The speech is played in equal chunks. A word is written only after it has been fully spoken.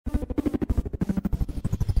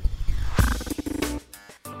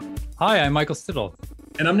Hi, I'm Michael Stittle.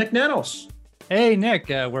 And I'm Nick Nanos. Hey, Nick,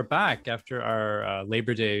 we're back after our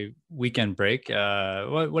Labor Day weekend break.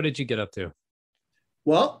 What did you get up to?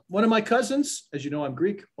 Well, one of my cousins, as you know, I'm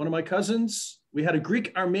Greek. One of my cousins, we had a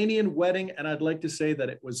Greek Armenian wedding, and I'd like to say that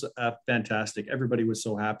it was fantastic. Everybody was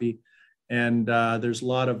so happy, and there's a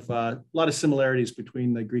lot of similarities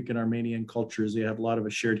between the Greek and Armenian cultures. They have a lot of a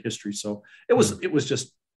shared history, so it was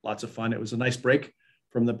just lots of fun. It was a nice break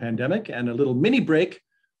from the pandemic and a little mini break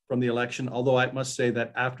from the election. Although I must say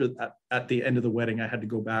that at the end of the wedding, I had to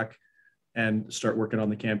go back and start working on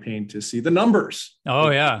the campaign to see the numbers. Oh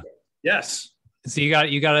yeah. Yes. So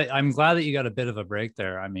I'm glad that you got a bit of a break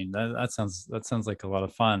there. I mean, that sounds like a lot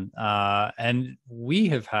of fun. And we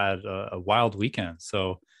have had a wild weekend.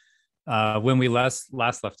 So when we last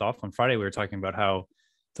left off on Friday, we were talking about how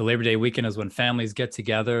the Labor Day weekend is when families get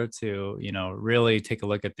together to, really take a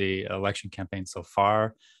look at the election campaign so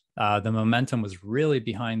far. The momentum was really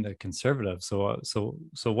behind the Conservatives. So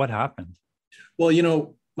what happened? Well,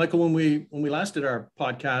 Michael, when we last did our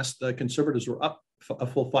podcast, the Conservatives were up a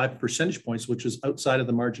full 5 percentage points, which was outside of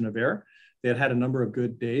the margin of error. They had a number of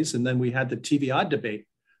good days, and then we had the TVA debate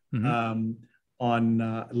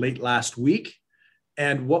on late last week.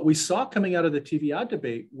 And what we saw coming out of the TVA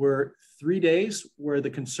debate were 3 days where the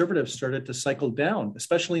Conservatives started to cycle down,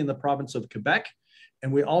 especially in the province of Quebec.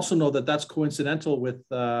 And we also know that that's coincidental with,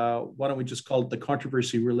 why don't we just call it the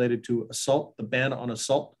controversy related to assault, the ban on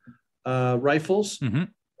assault rifles,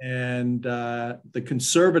 and the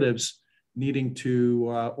Conservatives needing to,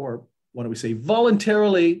 or what do we say,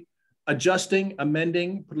 voluntarily adjusting,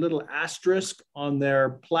 amending, put a little asterisk on their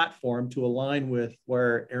platform to align with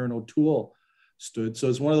where Erin O'Toole stood. So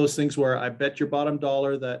it's one of those things where I bet your bottom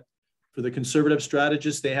dollar that for the Conservative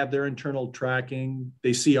strategists, they have their internal tracking.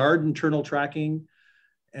 They see our internal tracking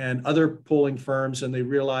and other polling firms, and they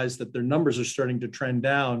realize that their numbers are starting to trend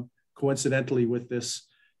down coincidentally with this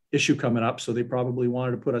issue coming up. So they probably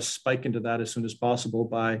wanted to put a spike into that as soon as possible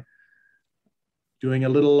by doing a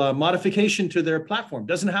little modification to their platform.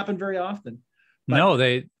 Doesn't happen very often. No,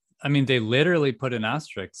 they literally put an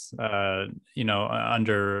asterisk, under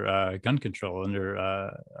gun control, under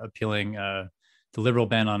appealing the Liberal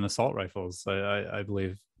ban on assault rifles, I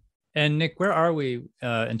believe. And Nick, where are we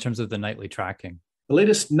in terms of the nightly tracking? The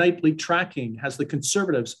latest nightly tracking has the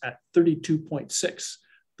Conservatives at 32.6,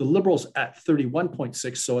 the Liberals at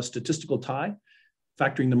 31.6, so a statistical tie,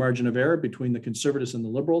 factoring the margin of error between the Conservatives and the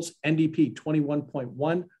Liberals. NDP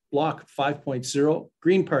 21.1, Bloc 5.0,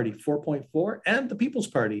 Green Party 4.4, and the People's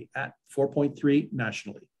Party at 4.3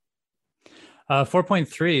 nationally.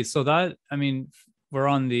 4.3. So that, we're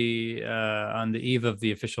on the eve of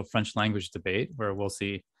the official French language debate, where we'll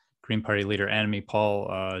see Green Party leader Annamie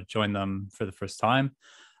Paul join them for the first time.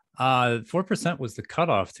 4% was the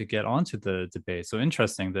cutoff to get onto the debate. So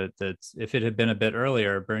interesting that if it had been a bit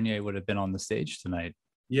earlier, Bernier would have been on the stage tonight.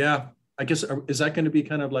 Yeah, I guess, is that going to be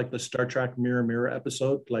kind of like the Star Trek Mirror Mirror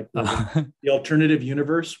episode, like the alternative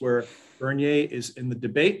universe where Bernier is in the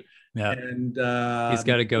debate? Yeah, and he's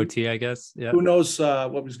got a goatee, I guess. Yeah, who knows what I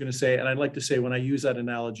was going to say? And I'd like to say, when I use that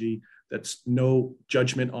analogy, that's no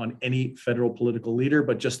judgment on any federal political leader,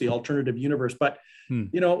 but just the alternative universe. But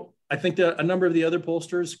I think that a number of the other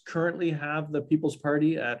pollsters currently have the People's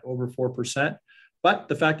Party at over 4%. But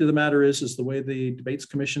the fact of the matter is the way the Debates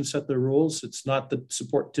Commission set the rules, it's not the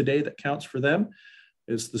support today that counts for them,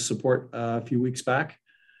 it's the support a few weeks back.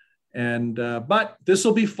 And but this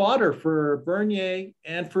will be fodder for Bernier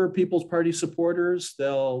and for People's Party supporters.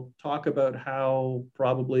 They'll talk about how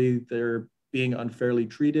probably they're being unfairly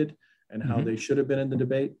treated and how they should have been in the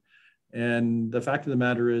debate. And the fact of the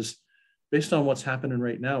matter is, based on what's happening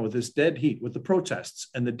right now with this dead heat, with the protests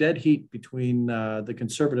and the dead heat between the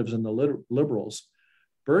Conservatives and the Liberals,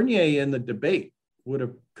 Bernier in the debate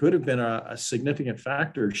could have been a significant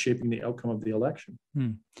factor shaping the outcome of the election.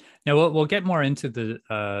 Now we'll get more into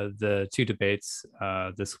the two debates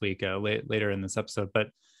this week later in this episode, but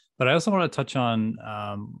I also want to touch on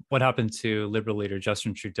what happened to Liberal leader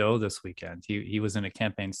Justin Trudeau this weekend. He was in a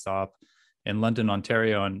campaign stop in London,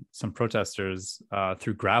 Ontario, and some protesters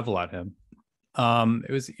threw gravel at him.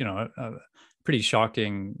 It was, a pretty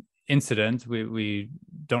shocking incident we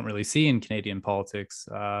don't really see in Canadian politics.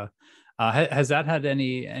 Has that had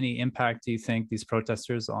any impact, do you think, these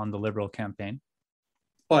protesters, on the Liberal campaign?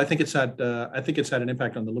 Well, I think it's had an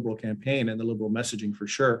impact on the Liberal campaign and the Liberal messaging for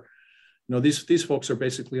sure. These folks are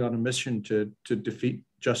basically on a mission to defeat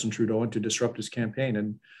Justin Trudeau and to disrupt his campaign.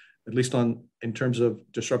 And at least in terms of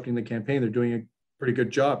disrupting the campaign, they're doing a pretty good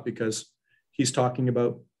job, because he's talking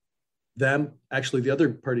about them. Actually, the other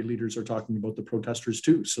party leaders are talking about the protesters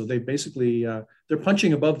too. So they basically they're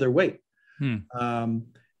punching above their weight.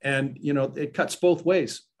 And, it cuts both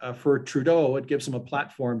ways. For Trudeau, it gives him a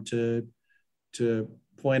platform to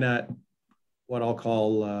point at what I'll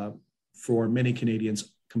call, for many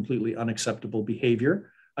Canadians, completely unacceptable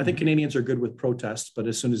behavior. I think Canadians are good with protests, but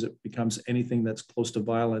as soon as it becomes anything that's close to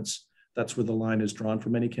violence, that's where the line is drawn for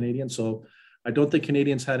many Canadians. So I don't think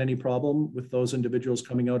Canadians had any problem with those individuals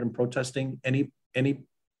coming out and protesting any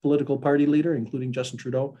political party leader, including Justin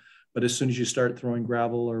Trudeau. But as soon as you start throwing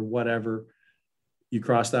gravel or whatever, you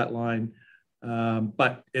cross that line.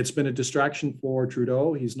 But it's been a distraction for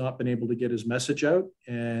Trudeau. He's not been able to get his message out.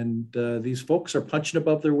 And these folks are punching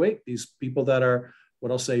above their weight. These people that are,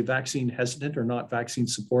 what I'll say, vaccine hesitant or not vaccine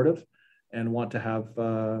supportive, and want to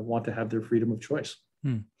have their freedom of choice.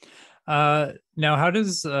 Now, how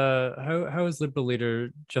is Liberal leader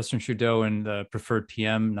Justin Trudeau in the preferred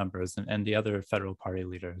PM numbers and the other federal party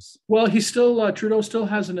leaders? Well, Trudeau still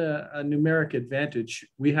has a numeric advantage.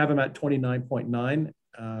 We have him at 29.9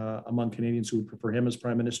 among Canadians who would prefer him as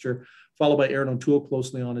prime minister, followed by Erin O'Toole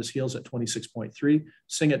closely on his heels at 26.3,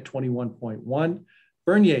 Singh at 21.1,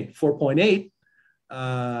 Bernier 4.8,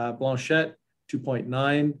 Blanchette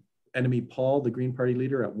 2.9, Annamie Paul, the Green Party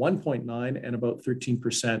leader, at 1.9, and about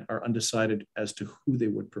 13% are undecided as to who they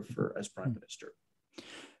would prefer as prime minister.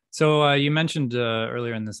 So you mentioned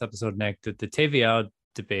earlier in this episode, Nick, that the TVA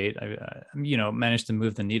debate, managed to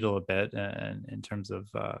move the needle a bit in terms of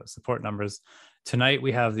support numbers. Tonight,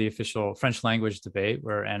 we have the official French language debate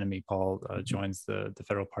where Annamie Paul joins the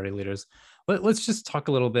federal party leaders. Let's just talk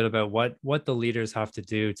a little bit about what the leaders have to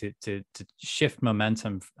do to shift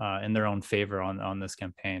momentum in their own favor on this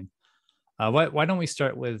campaign. Why don't we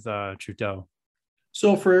start with Trudeau?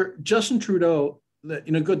 So for Justin Trudeau, the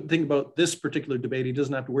good thing about this particular debate, he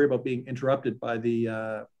doesn't have to worry about being interrupted by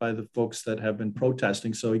the folks that have been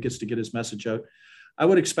protesting. So he gets to get his message out. I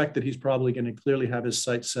would expect that he's probably going to clearly have his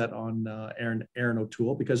sights set on Erin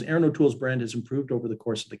O'Toole, because Erin O'Toole's brand has improved over the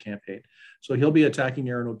course of the campaign. So he'll be attacking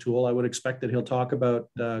Erin O'Toole. I would expect that he'll talk about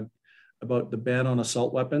the ban on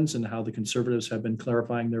assault weapons and how the Conservatives have been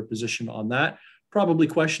clarifying their position on that. Probably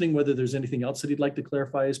questioning whether there's anything else that he'd like to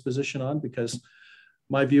clarify his position on, because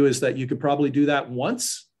my view is that you could probably do that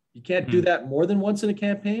once. You can't do that more than once in a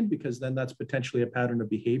campaign, because then that's potentially a pattern of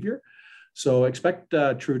behavior. So expect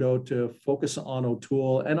Trudeau to focus on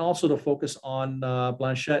O'Toole and also to focus on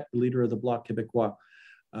Blanchette, the leader of the Bloc Québécois,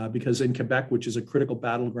 because in Quebec, which is a critical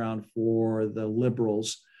battleground for the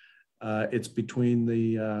Liberals, it's between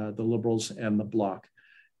the Liberals and the Bloc.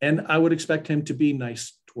 And I would expect him to be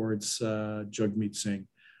nice towards Jagmeet Singh,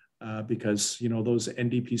 because, those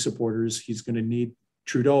NDP supporters, he's going to need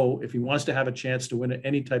Trudeau, if he wants to have a chance to win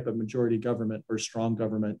any type of majority government or strong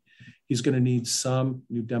government, he's going to need some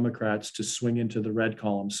New Democrats to swing into the red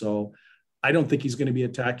column. So I don't think he's going to be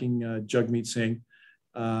attacking Jagmeet Singh.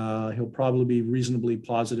 He'll probably be reasonably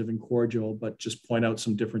positive and cordial, but just point out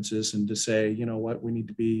some differences and to say, we need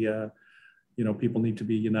to be, people need to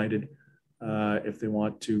be united if they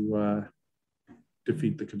want to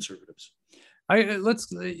defeat the Conservatives. Let's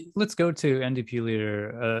go to NDP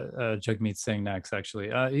leader Jagmeet Singh next.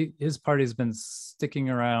 Actually, his party's been sticking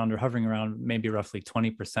around or hovering around maybe roughly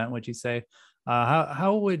 20%. Would you say?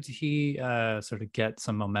 How would he sort of get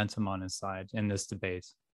some momentum on his side in this debate?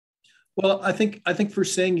 Well, I think for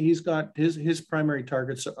Singh, he's got his primary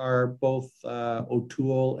targets are both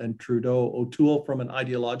O'Toole and Trudeau. O'Toole from an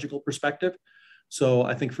ideological perspective. So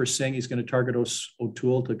I think for Singh, he's going to target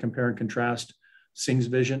O'Toole to compare and contrast Singh's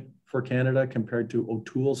vision for Canada compared to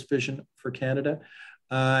O'Toole's vision for Canada.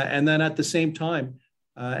 And then at the same time,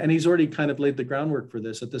 and he's already kind of laid the groundwork for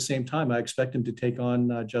this, at the same time, I expect him to take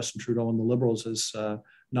on Justin Trudeau and the Liberals as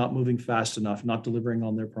not moving fast enough, not delivering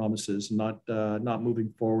on their promises, not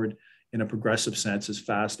moving forward in a progressive sense as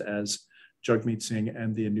fast as Jagmeet Singh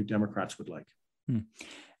and the New Democrats would like.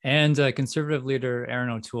 And Conservative leader Erin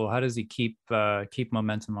O'Toole, how does he keep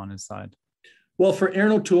momentum on his side? Well, for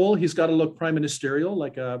Erin O'Toole, he's got to look prime ministerial,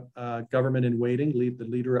 like a government in waiting, the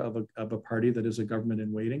leader of a party that is a government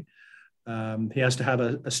in waiting. He has to have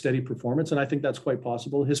a steady performance, and I think that's quite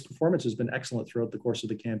possible. His performance has been excellent throughout the course of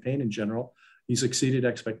the campaign in general. He's exceeded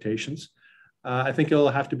expectations. I think he'll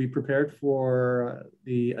have to be prepared for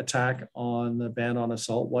the attack on the ban on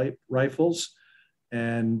assault rifles.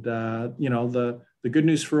 And, the good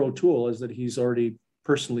news for O'Toole is that he's already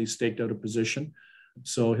personally staked out a position.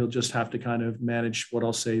 So he'll just have to kind of manage what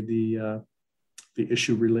I'll say the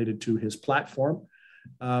issue related to his platform.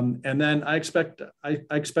 And then I expect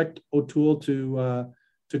O'Toole to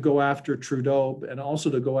go after Trudeau and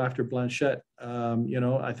also to go after Blanchette.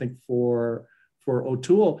 I think for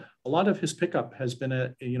O'Toole, a lot of his pickup has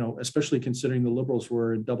been especially considering the Liberals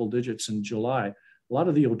were in double digits in July. a lot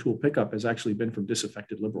of the O'Toole pickup has actually been from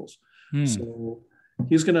disaffected Liberals. Hmm. So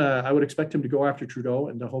I would expect him to go after Trudeau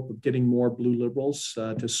in the hope of getting more blue Liberals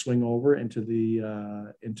to swing over into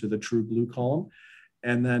the true blue column.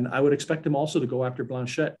 And then I would expect him also to go after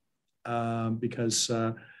Blanchette because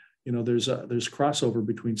there's crossover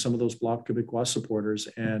between some of those Bloc Québécois supporters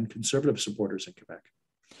and Conservative supporters in Quebec.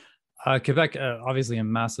 Quebec, obviously a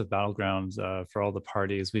massive battleground for all the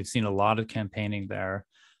parties. We've seen a lot of campaigning there.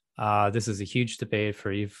 This is a huge debate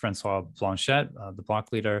for Yves-Francois Blanchet, the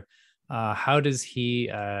Bloc leader. How does he,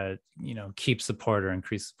 keep support or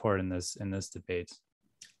increase support in this debate?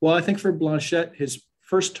 Well, I think for Blanchet, his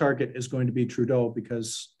first target is going to be Trudeau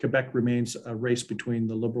because Quebec remains a race between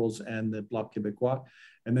the Liberals and the Bloc Québécois.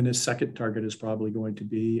 And then his second target is probably going to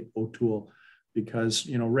be O'Toole because,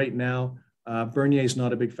 right now, Bernier is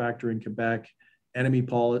not a big factor in Quebec. Annamie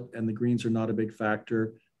Paul and the Greens are not a big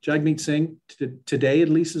factor. Jagmeet Singh today at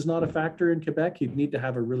least is not a factor in Quebec. He'd need to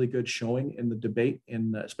have a really good showing in the debate,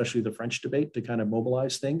 especially the French debate, to kind of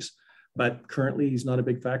mobilize things. But currently he's not a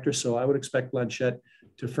big factor. So I would expect Blanchet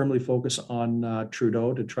to firmly focus on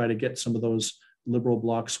Trudeau to try to get some of those Liberal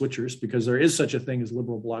Bloc switchers, because there is such a thing as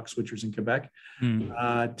Liberal Bloc switchers in Quebec,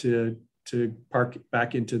 to park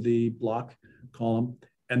back into the Bloc column.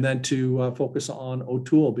 And then to focus on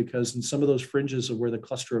O'Toole, because in some of those fringes of where the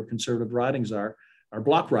cluster of Conservative ridings are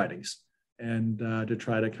Bloc ridings, and to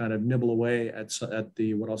try to kind of nibble away at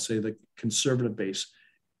the, what I'll say, the Conservative base,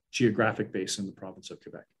 geographic base in the province of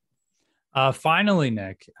Quebec. Finally,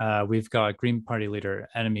 Nick, we've got Green Party leader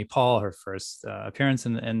Annamie Paul, her first appearance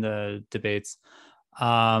in the debates.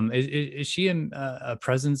 Is she a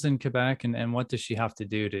presence in Quebec, and what does she have to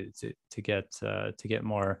do to get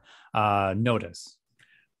more notice?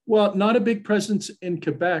 Well, not a big presence in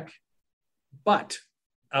Quebec, but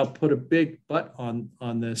I'll put a big but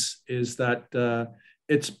on this, is that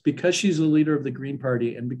it's because she's the leader of the Green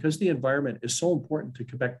Party and because the environment is so important to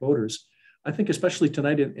Quebec voters. I think especially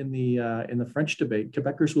tonight in the French debate,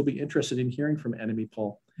 Quebecers will be interested in hearing from Annamie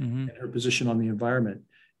Paul and her position on the environment.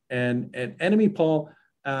 And Annamie Paul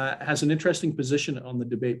has an interesting position on the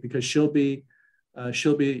debate because she'll be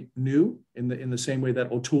new in the same way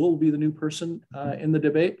that O'Toole will be the new person in the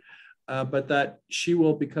debate, but that she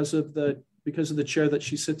will, because of the chair that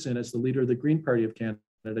she sits in as the leader of the Green Party of Canada,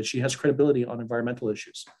 she has credibility on environmental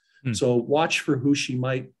issues. So watch for who she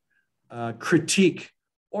might critique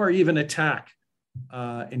or even attack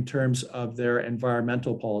in terms of their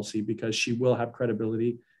environmental policy, because she will have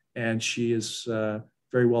credibility and she is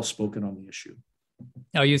very well spoken on the issue.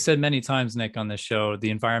 Now, you said many times, Nick, on this show,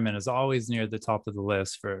 the environment is always near the top of the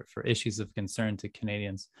list for issues of concern to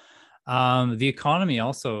Canadians. The economy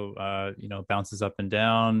also, bounces up and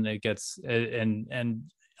down. It gets, and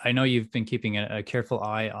I know you've been keeping a careful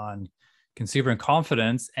eye on consumer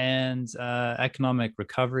confidence and economic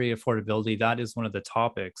recovery, affordability. That is one of the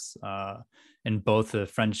topics in both the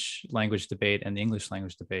French language debate and the English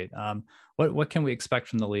language debate. What can we expect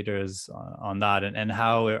from the leaders on that, and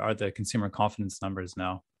how are the consumer confidence numbers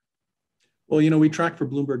now? Well, we track for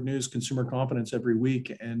Bloomberg News consumer confidence every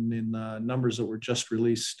week, and in numbers that were just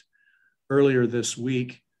released earlier this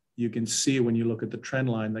week, you can see when you look at the trend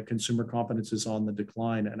line that consumer confidence is on the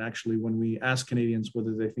decline. And actually, when we ask Canadians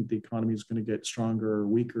whether they think the economy is going to get stronger or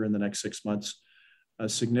weaker in the next 6 months, a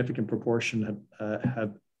significant proportion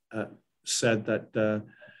have said that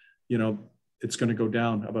it's going to go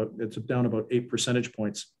down it's down about 8 percentage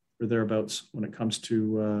points or thereabouts when it comes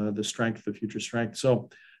to the future strength. So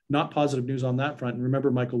not positive news on that front. And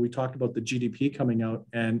remember, Michael, we talked about the GDP coming out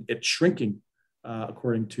and it's shrinking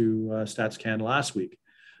according to StatsCan last week.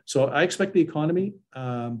 So I expect the economy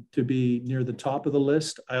to be near the top of the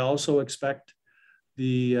list. I also expect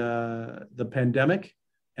the pandemic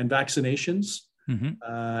and vaccinations.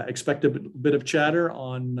 Expect a bit of chatter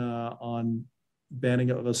on banning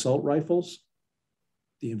of assault rifles.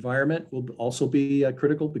 The environment will also be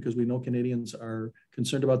critical because we know Canadians are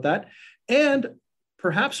concerned about that. And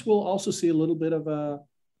perhaps we'll also see a little bit of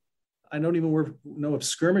I don't even know if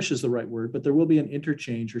skirmish is the right word, but there will be an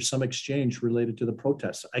interchange or some exchange related to the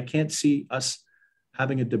protests. I can't see us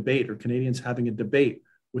having a debate or Canadians having a debate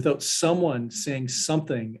without someone saying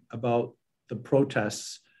something about the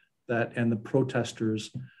protests and the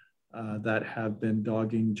protesters that have been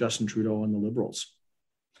dogging Justin Trudeau and the Liberals.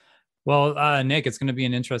 Well, Nick, it's going to be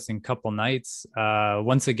an interesting couple nights.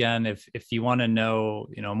 Once again, if you want to know,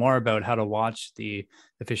 more about how to watch the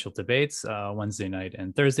official debates Wednesday night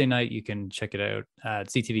and Thursday night, you can check it out at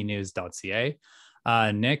ctvnews.ca.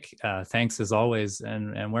 Nick, thanks as always.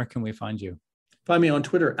 And where can we find you? Find me on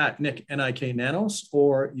Twitter at Nick, N-I-K Nanos,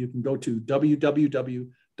 or you can go to www.nanos.co.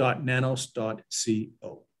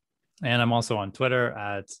 And I'm also on Twitter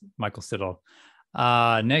at Michael Siddle.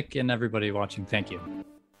 Nick and everybody watching, thank you.